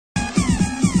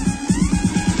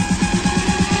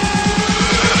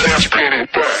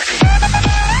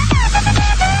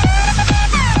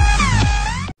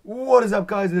What is up,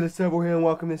 guys? It is Turbo here and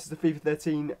welcome. This is the FIFA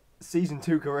 13 Season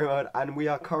 2 career mode, and we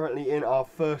are currently in our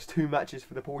first two matches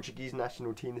for the Portuguese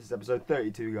national team. This is episode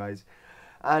 32, guys.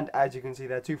 And as you can see,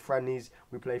 there are two friendlies.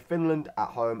 We play Finland at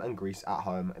home and Greece at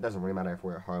home. It doesn't really matter if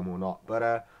we're at home or not,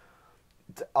 but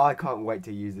I can't wait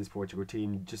to use this Portugal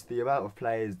team. Just the amount of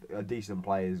players, decent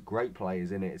players, great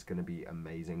players in it, it's going to be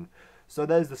amazing. So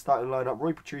there's the starting lineup.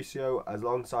 Rui Patricio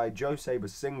alongside Jose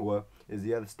Basingwa is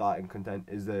the other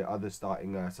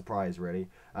starting surprise, really.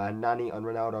 Nani and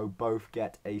Ronaldo both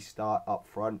get a start up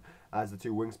front as the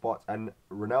two wing spots, and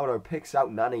Ronaldo picks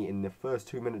out Nani in the first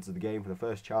 2 minutes of the game for the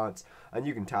first chance, and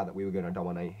you can tell that we were going to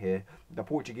dominate here. The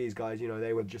Portuguese guys, you know,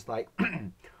 they were just like,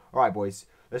 alright boys,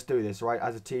 let's do this, right?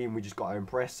 As a team, we just got to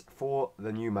impress for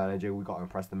the new manager. We got to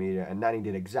impress the media, and Nani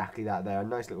did exactly that there. A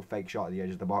nice little fake shot at the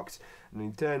edge of the box, and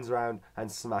he turns around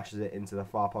and smashes it into the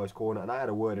far post corner, and I had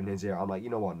a word in his ear. I'm like, you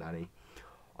know what, Nani?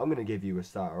 I'm going to give you a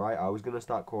start, alright? I was going to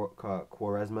start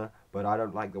Quaresma, but I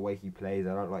don't like the way he plays.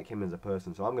 I don't like him as a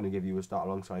person, so I'm going to give you a start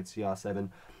alongside CR7.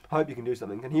 Hope you can do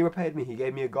something. And he repaid me. He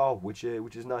gave me a goal, which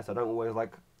is nice. I don't always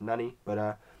like Nani,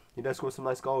 but he does score some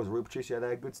nice goals. Rui Patricio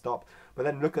there, good stop. But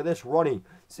then look at this, Ronnie.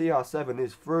 CR7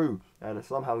 is through, and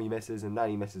somehow he misses, and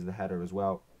Nani misses the header as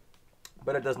well.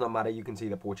 But it does not matter. You can see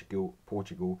the Portugal.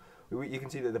 You can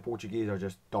see that the Portuguese are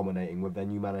just dominating with their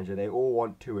new manager. They all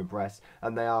want to impress,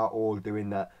 and they are all doing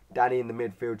that. Danny in the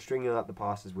midfield, stringing up the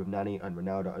passes with Nani and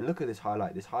Ronaldo. And look at this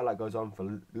highlight. This highlight goes on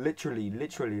for literally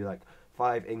like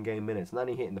 5 in-game minutes.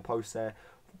 Nani hitting the post there.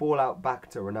 Ball out back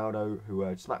to Ronaldo, who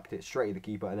smacked it straight at the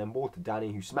keeper, and then ball to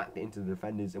Danny, who smacked it into the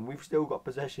defenders, and we've still got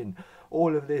possession.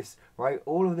 All of this, right?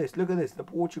 All of this. Look at this. The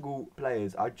Portugal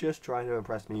players are just trying to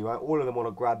impress me, right? All of them want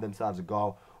to grab themselves a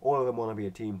goal. All of them want to be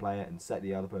a team player and set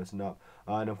the other person up.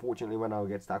 And unfortunately, Ronaldo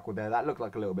gets tackled there. That looked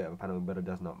like a little bit of a penalty, but it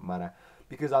does not matter.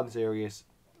 Because I'm serious,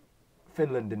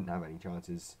 Finland didn't have any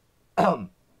chances.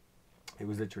 It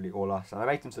was literally all us. And I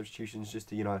made some substitutions just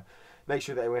to, you know, make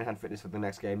sure that everyone had fitness for the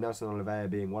next game. Nelson Oliveira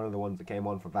being one of the ones that came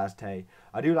on for Vazte.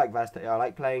 I do like Vazte. I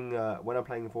like playing, when I'm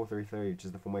playing the 4-3-3, which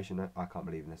is the formation, I can't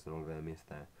believe Nelson Oliveira missed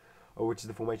there. Or which is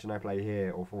the formation I play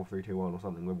here, or 4-3-2-1 or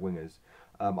something with wingers.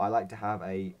 I like to have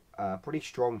a pretty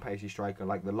strong, pacey striker,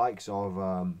 like the likes of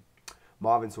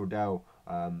Marvin Sordell.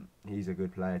 He's a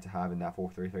good player to have in that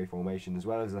 4-3-3 formation, as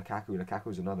well as Lukaku.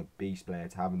 Lukaku's another beast player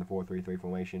to have in the 4-3-3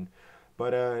 formation.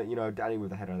 But, you know, Danny with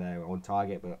the header there on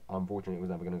target, but unfortunately it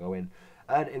was never going to go in.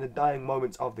 And in the dying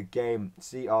moments of the game,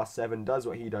 CR7 does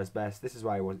what he does best. This is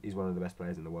why he's one of the best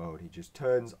players in the world. He just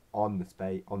turns on the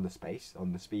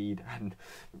speed,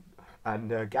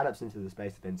 and gallops into the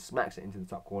space, and then smacks it into the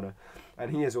top corner.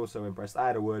 And he is also impressed. I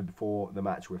had a word before the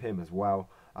match with him as well.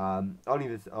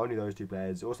 Only those two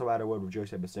players. Also had a word with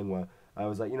Jose Basingwa. I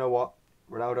was like, you know what,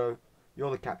 Ronaldo, you're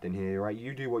the captain here, right?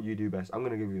 You do what you do best. I'm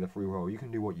going to give you the free roll. You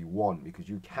can do what you want, because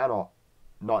you cannot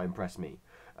not impress me.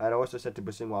 And I also said to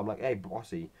Basingwa, I'm like, hey,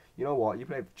 bossy, you know what? You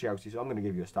play for Chelsea, so I'm going to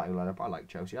give you a starting lineup. I like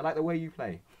Chelsea. I like the way you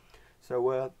play.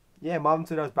 So, yeah, Marvin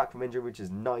Sordell's back from injury, which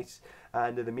is nice.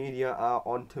 And the media are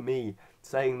on to me,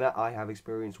 saying that I have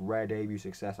experienced rare debut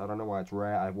success. I don't know why it's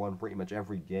rare. I've won pretty much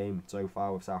every game so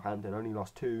far with Southampton. Only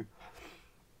lost 2.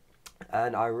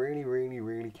 And I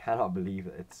really cannot believe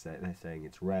that they're saying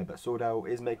it's rare. But Sordell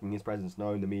is making his presence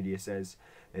known. The media says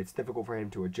it's difficult for him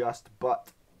to adjust,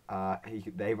 but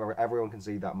everyone can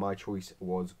see that my choice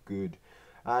was good.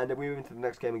 And then we move into the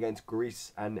next game against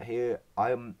Greece, and here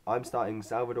I'm starting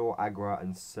Salvador Agra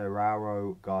and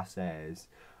Serraro Garces.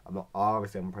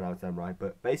 Obviously I haven't pronounced them right,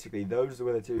 but basically those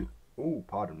were the two. Oh,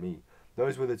 pardon me.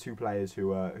 Those were the two players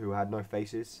who had no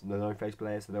faces, no face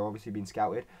players, so they're obviously being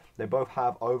scouted. They both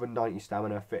have over 90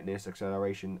 stamina, fitness,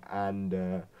 acceleration, and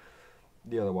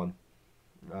the other one,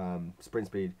 sprint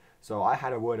speed. So I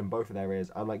had a word in both of their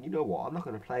ears. I'm like, you know what? I'm not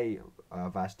going to play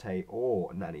Vazte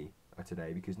or Nani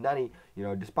today, because Nani, you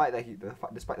know, despite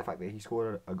the fact that he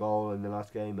scored a goal in the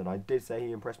last game, and I did say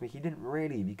he impressed me, he didn't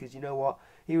really, because you know what?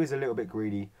 He was a little bit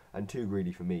greedy, and too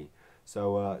greedy for me.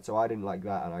 So I didn't like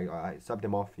that, and I subbed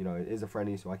him off. You know, it is a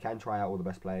friendly, so I can try out all the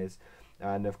best players.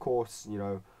 And of course, you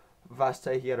know,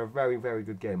 Vazte, he had a very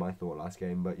good game, I thought, last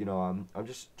game. But you know, I'm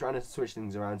just trying to switch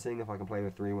things around, seeing if I can play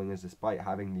with 3 wingers despite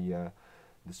having the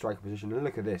striker position. And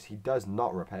look at this, he does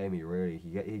not repay me really.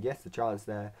 He gets the chance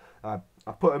there. I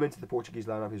put him into the Portuguese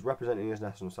lineup. He's representing his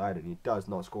national side, and he does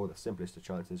not score the simplest of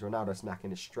chances. Ronaldo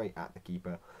smacking it straight at the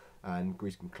keeper, and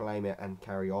Greece can claim it and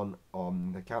carry on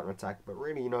the counter-attack. But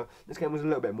really, you know, this game was a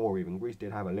little bit more even. Greece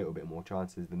did have a little bit more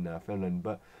chances than Finland,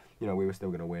 but, you know, we were still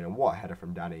going to win. And what a header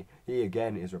from Danny. He,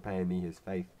 again, is repaying me his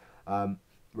faith.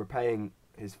 Repaying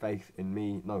his faith in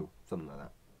me. No, something like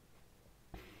that.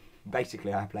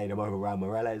 basically I played him over Raul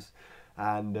Morales,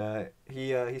 and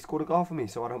he scored a goal for me,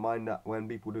 so I don't mind that when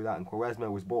people do that. And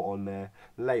Quaresma was brought on there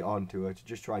late on to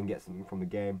just try and get something from the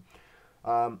game.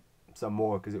 Some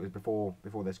more because it was before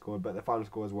they scored, but the final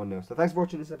score is 1-0. So thanks for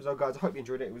watching this episode, guys. I hope you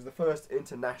enjoyed it. It was the first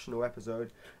international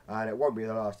episode, and it won't be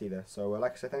the last either. So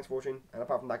like I said, thanks for watching, and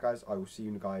apart from that, guys, I will see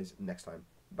you guys next time.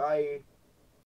 Bye.